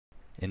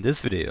In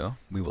this video,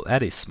 we will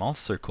add a small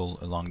circle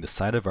along the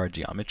side of our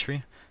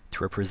geometry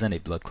to represent a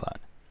blood clot.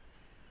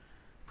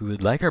 We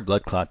would like our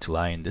blood clot to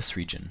lie in this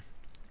region,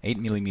 8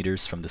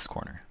 millimeters from this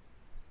corner.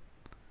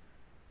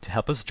 To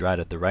help us draw it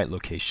at the right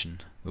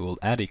location, we will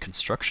add a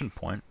construction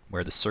point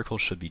where the circle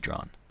should be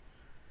drawn.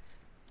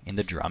 In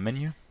the Draw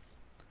menu,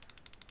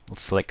 we'll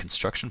select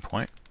Construction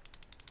Point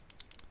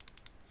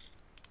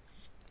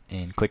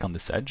and click on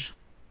this edge,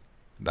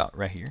 about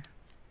right here.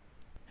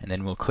 And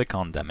then we'll click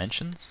on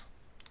Dimensions.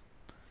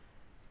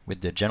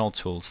 With the General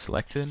tool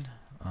selected,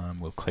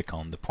 we'll click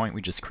on the point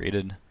we just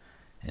created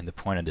and the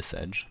point at this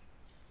edge.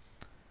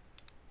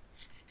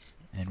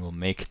 And we'll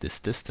make this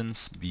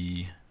distance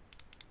be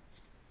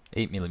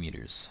 8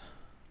 millimeters.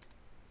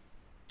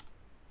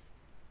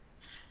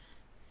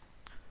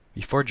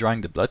 Before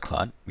drawing the blood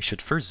clot, we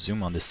should first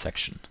zoom on this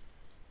section.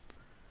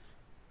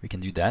 We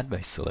can do that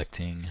by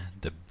selecting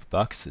the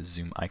box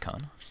zoom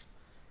icon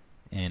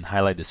and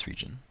highlight this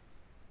region.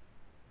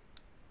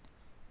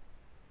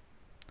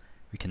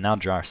 We can now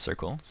draw our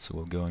circle, so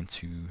we'll go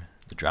into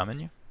the Draw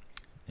menu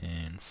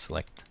and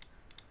select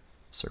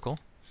Circle.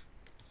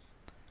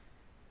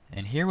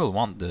 And here we'll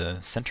want the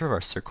center of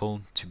our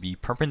circle to be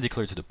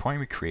perpendicular to the point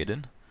we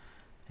created,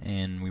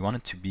 and we want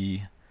it to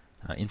be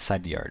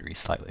inside the artery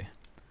slightly.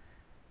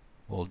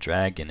 We'll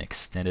drag and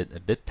extend it a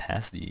bit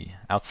past the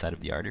outside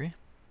of the artery.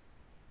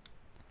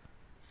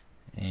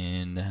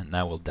 And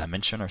now we'll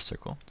dimension our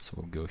circle. So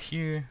we'll go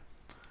here,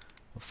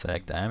 we'll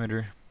select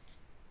diameter,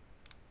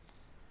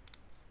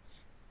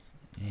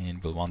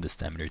 and we'll want this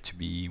diameter to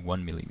be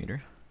 1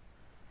 millimeter.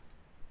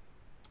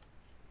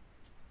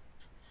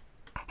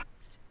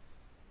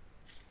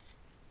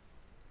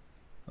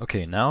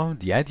 Okay, now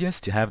the idea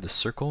is to have the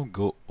circle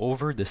go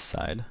over this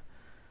side,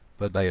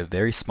 but by a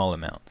very small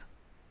amount.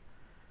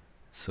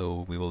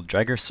 So we will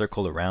drag our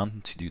circle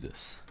around to do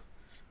this.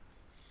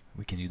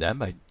 We can do that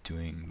by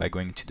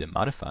going to the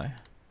Modify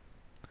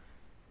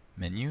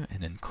menu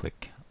and then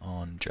click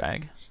on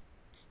Drag.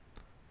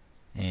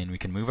 And we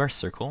can move our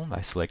circle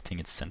by selecting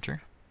its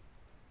center.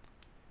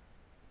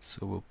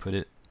 So we'll put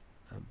it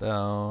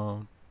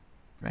about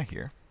right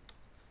here.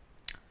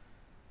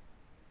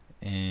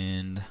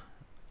 And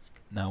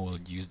now we'll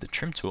use the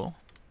Trim tool.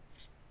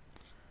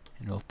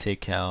 And we'll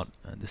take out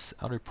this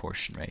outer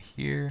portion right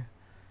here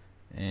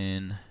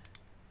and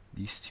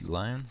these two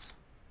lines.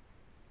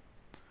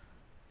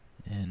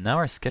 And now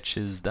our sketch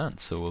is done.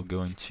 So we'll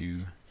go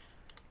into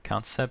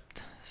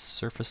Concept,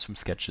 Surface from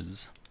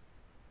Sketches.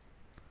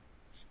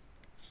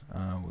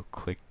 We'll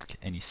click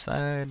any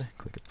side,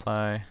 click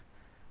Apply.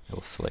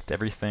 We'll select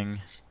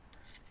everything,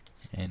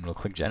 and we'll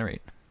click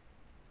Generate.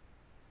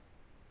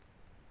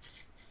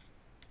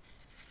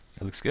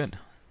 That looks good.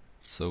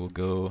 So we'll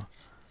go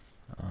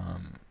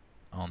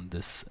on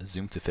this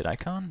Zoom to Fit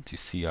icon to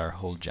see our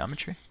whole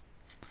geometry.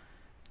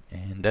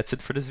 And that's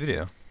it for this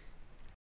video.